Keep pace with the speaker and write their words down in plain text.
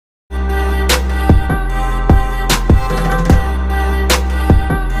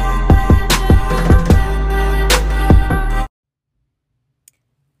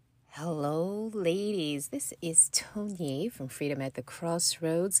This is Tony from Freedom at the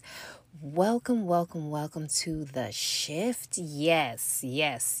Crossroads. Welcome to the shift. Yes.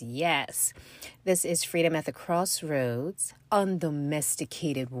 This is Freedom at the Crossroads,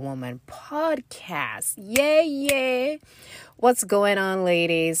 Undomesticated Woman podcast. Yay. What's going on,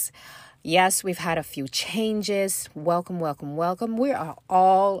 ladies? Yes, we've had a few changes. Welcome. We are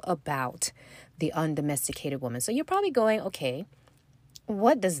all about the undomesticated woman. So you're probably going, okay,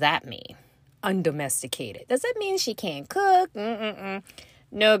 what does that mean? Undomesticated. Does that mean she can't cook?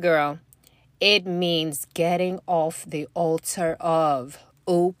 No, girl. It means getting off the altar of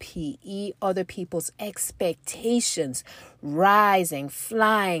O.P.E, other people's expectations, rising,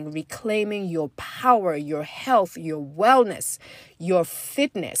 flying, reclaiming your power, your health, your wellness, your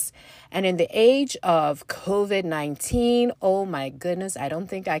fitness. And in the age of COVID-19, oh my goodness, I don't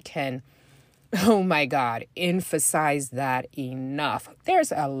think I can emphasize that enough.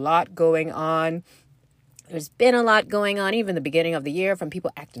 There's a lot going on. There's been a lot going on, even the beginning of the year, from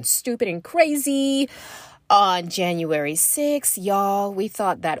people acting stupid and crazy. On January 6th, y'all, we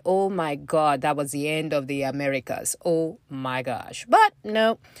thought that, oh my God, that was the end of the Americas. Oh my gosh. But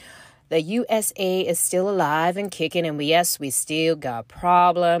no, the USA is still alive and kicking. And we still got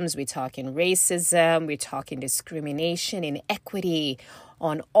problems. We're talking racism. We're talking discrimination, inequity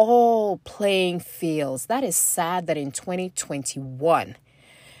on all playing fields. That is sad that in 2021,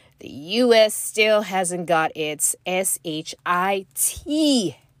 the U.S. still hasn't got its SHIT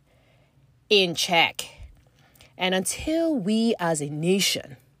in check. And until we as a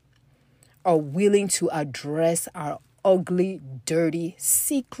nation are willing to address our ugly, dirty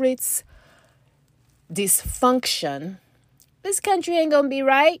secrets, dysfunction, this country ain't gonna be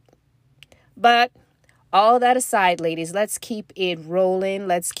right. But all that aside, ladies, let's keep it rolling.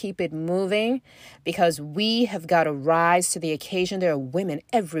 Let's keep it moving because we have got to rise to the occasion. There are women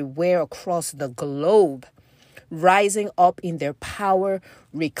everywhere across the globe rising up in their power,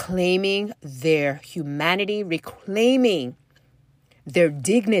 reclaiming their humanity, reclaiming their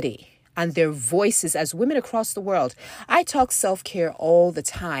dignity and their voices as women across the world. I talk self-care all the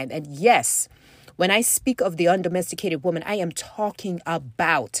time. And yes, when I speak of the undomesticated woman, I am talking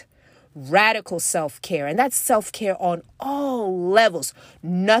about radical self-care, and that's self-care on all levels.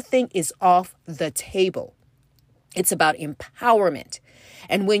 Nothing is off the table. It's about empowerment.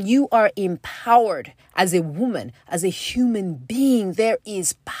 And when you are empowered as a woman, as a human being, there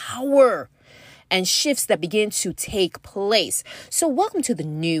is power and shifts that begin to take place. So welcome to the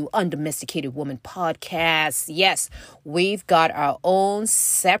new Undomesticated Woman podcast. Yes, we've got our own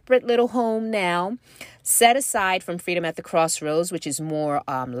separate little home now, set aside from Freedom at the Crossroads, which is more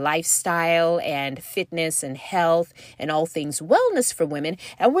lifestyle and fitness and health and all things wellness for women.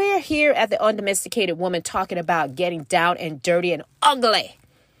 And we're here at the Undomesticated Woman talking about getting down and dirty and ugly.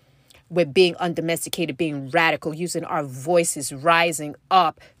 We're being undomesticated, being radical, using our voices, rising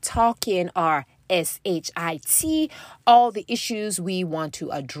up, talking our SHIT, all the issues we want to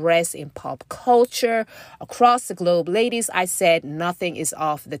address in pop culture across the globe. Ladies, I said nothing is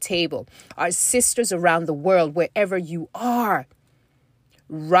off the table. Our sisters around the world, wherever you are,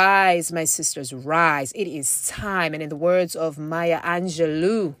 rise, my sisters, rise. It is time. And in the words of Maya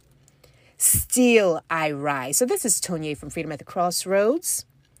Angelou, still I rise. So this is Tonya from Freedom at the Crossroads,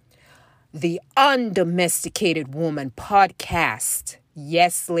 the Undomesticated Woman podcast.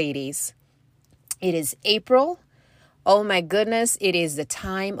 Yes, ladies. It is April. Oh my goodness, it is the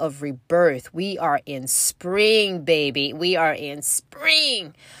time of rebirth. We are in spring, baby. We are in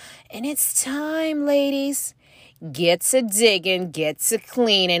spring. And it's time, ladies. Get to digging, get to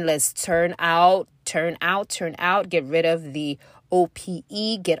cleaning. Let's turn out. Get rid of the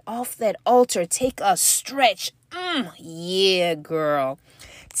O.P.E. Get off that altar. Take a stretch. Yeah, girl.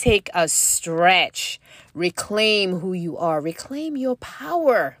 Take a stretch. Reclaim who you are. Reclaim your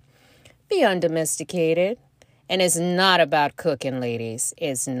power. Be undomesticated. And it's not about cooking, ladies.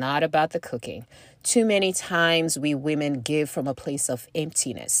 It's not about the cooking. Too many times we women give from a place of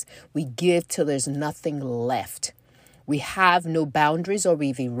emptiness. We give till there's nothing left. We have no boundaries, or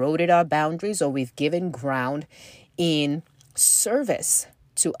we've eroded our boundaries, or we've given ground in service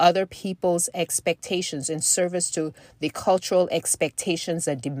to other people's expectations, in service to the cultural expectations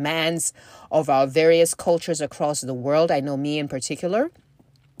and demands of our various cultures across the world. I know me in particular.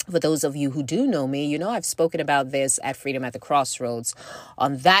 For those of you who do know me, you know I've spoken about this at Freedom at the Crossroads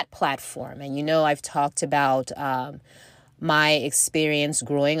on that platform. And you know I've talked about my experience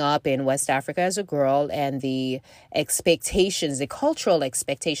growing up in West Africa as a girl and the expectations, the cultural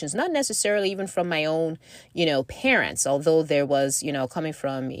expectations, not necessarily even from my own, parents, although there was, coming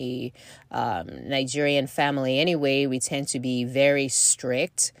from a Nigerian family anyway, we tend to be very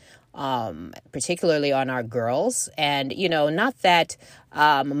strict particularly on our girls. And, not that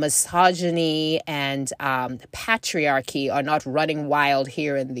misogyny and patriarchy are not running wild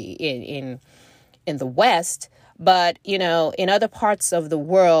here in the West, but, in other parts of the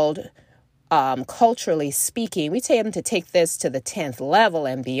world, culturally speaking, we tend to take this to the 10th level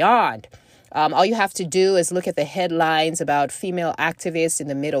and beyond. All you have to do is look at the headlines about female activists in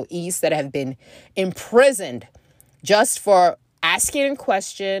the Middle East that have been imprisoned just for asking a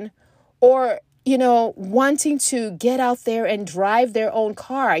question or, wanting to get out there and drive their own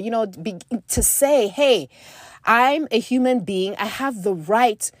car, to say, hey, I'm a human being. I have the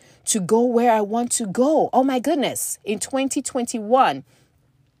right to go where I want to go. Oh, my goodness. In 2020,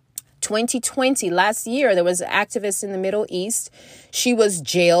 last year, there was an activist in the Middle East. She was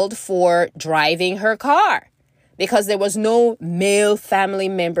jailed for driving her car because there was no male family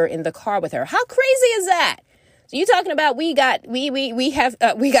member in the car with her. How crazy is that? So you talking about we got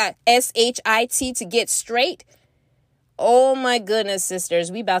SHIT to get straight? Oh my goodness,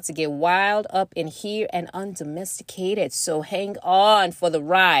 sisters, we about to get wild up in here and undomesticated. So hang on for the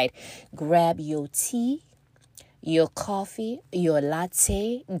ride. Grab your tea, your coffee, your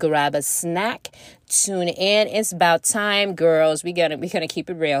latte, grab a snack, tune in. It's about time, girls. We're gonna keep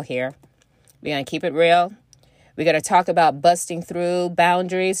it real here. We're gonna keep it real. We're gonna talk about busting through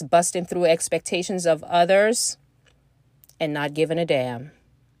boundaries, busting through expectations of others, and not giving a damn.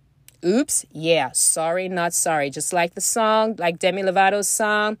 Oops, yeah, sorry, not sorry. Just like the song, like Demi Lovato's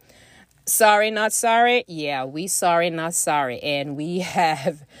song, Sorry, Not Sorry. Yeah, we sorry, not sorry. And we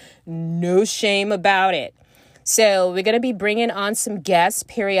have no shame about it. So we're going to be bringing on some guests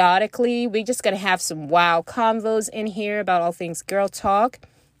periodically. We're just going to have some wild convos in here about all things girl talk.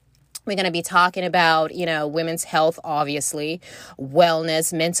 We're going to be talking about, women's health, obviously,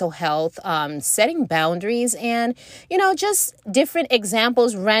 wellness, mental health, setting boundaries, and, just different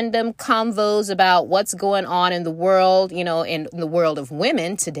examples, random convos about what's going on in the world, in the world of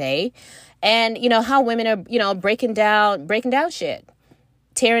women today, and, how women are, breaking down shit.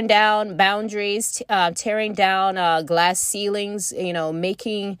 Tearing down boundaries, tearing down glass ceilings,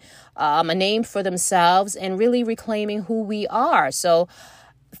 making a name for themselves and really reclaiming who we are. So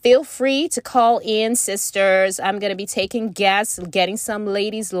feel free to call in, sisters. I'm going to be taking guests, getting some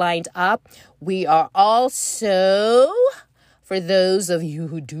ladies lined up. We are also, for those of you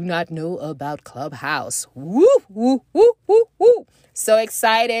who do not know about Clubhouse, woo, woo, woo, woo, woo. So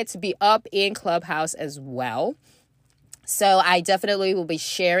excited to be up in Clubhouse as well. So I definitely will be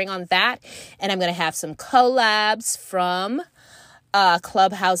sharing on that. And I'm going to have some collabs from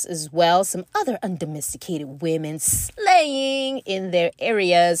Clubhouse as well. Some other undomesticated women slaying in their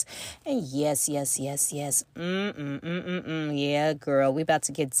areas. And yes. Yeah, girl, we about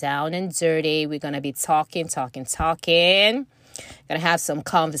to get down and dirty. We're going to be talking. Going to have some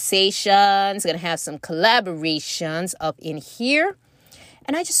conversations. Going to have some collaborations up in here.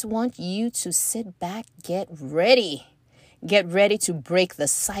 And I just want you to sit back, get ready. Get ready to break the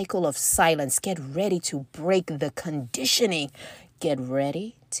cycle of silence. Get ready to break the conditioning. Get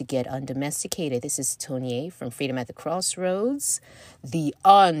ready to get undomesticated. This is Tony from Freedom at the Crossroads, the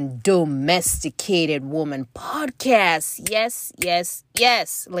Undomesticated Woman podcast. Yes,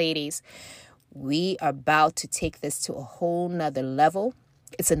 ladies. We are about to take this to a whole nother level.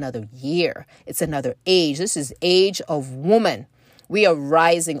 It's another year. It's another age. This is age of woman. We are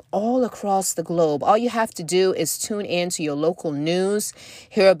rising all across the globe. All you have to do is tune in to your local news,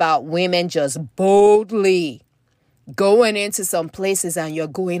 hear about women just boldly going into some places and you're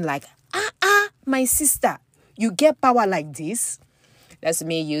going like, my sister, you get power like this. That's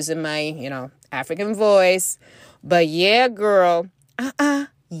me using my, African voice. But yeah, girl,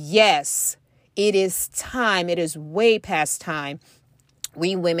 yes, it is time. It is way past time.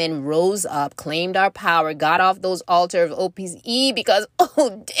 We women rose up, claimed our power, got off those altars of O.P.E because,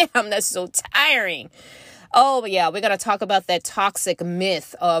 oh, damn, that's so tiring. Oh, yeah, we're going to talk about that toxic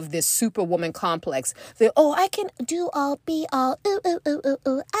myth of this superwoman complex. I can do all, be all,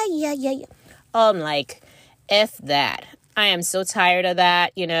 yeah. I'm like, F that. I am so tired of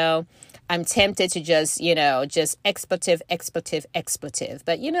that, I'm tempted to just expletive.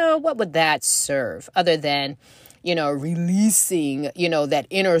 But, what would that serve other than releasing, that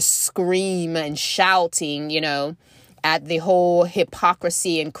inner scream and shouting, at the whole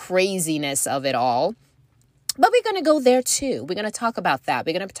hypocrisy and craziness of it all. But we're going to go there too. We're going to talk about that.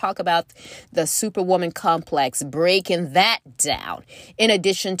 We're going to talk about the superwoman complex, breaking that down, in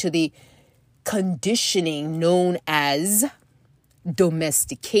addition to the conditioning known as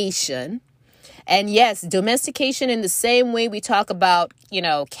domestication. And yes, domestication in the same way we talk about,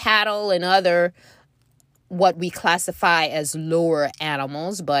 cattle and other what we classify as lower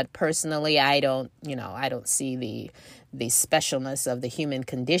animals, but personally, I don't see the specialness of the human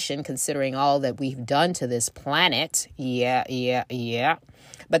condition, considering all that we've done to this planet. Yeah.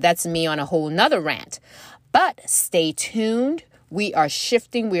 But that's me on a whole nother rant. But stay tuned. We are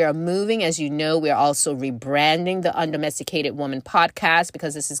shifting. We are moving. As you know, we are also rebranding the Undomesticated Woman podcast,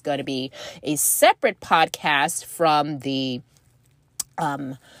 because this is going to be a separate podcast from the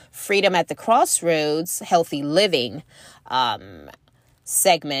Freedom at the Crossroads, Healthy Living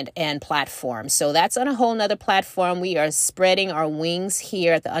segment and platform. So that's on a whole nother platform. We are spreading our wings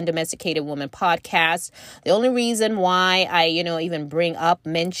here at the Undomesticated Woman podcast. The only reason why I, even bring up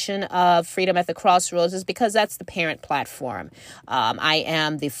mention of Freedom at the Crossroads is because that's the parent platform. I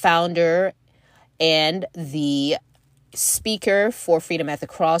am the founder and the speaker for Freedom at the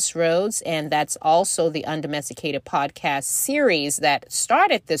Crossroads, and that's also the Undomesticated podcast series that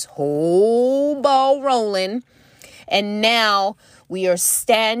started this whole ball rolling. And now we are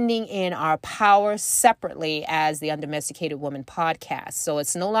standing in our power separately as the Undomesticated Woman podcast. So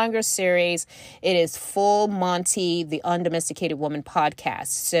it's no longer a series. It is full Monty, the Undomesticated Woman podcast.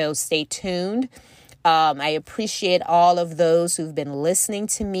 So stay tuned. I appreciate all of those who've been listening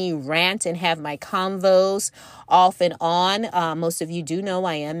to me rant and have my convos off and on. Most of you do know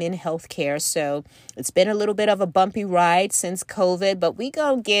I am in healthcare, so it's been a little bit of a bumpy ride since COVID, but we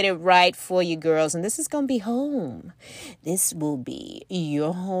gonna get it right for you girls, and this is gonna be home. This will be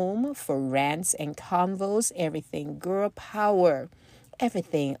your home for rants and convos, everything girl power,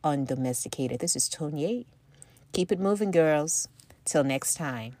 everything undomesticated. This is Tonya. Keep it moving, girls. Till next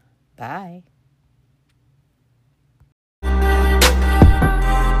time. Bye.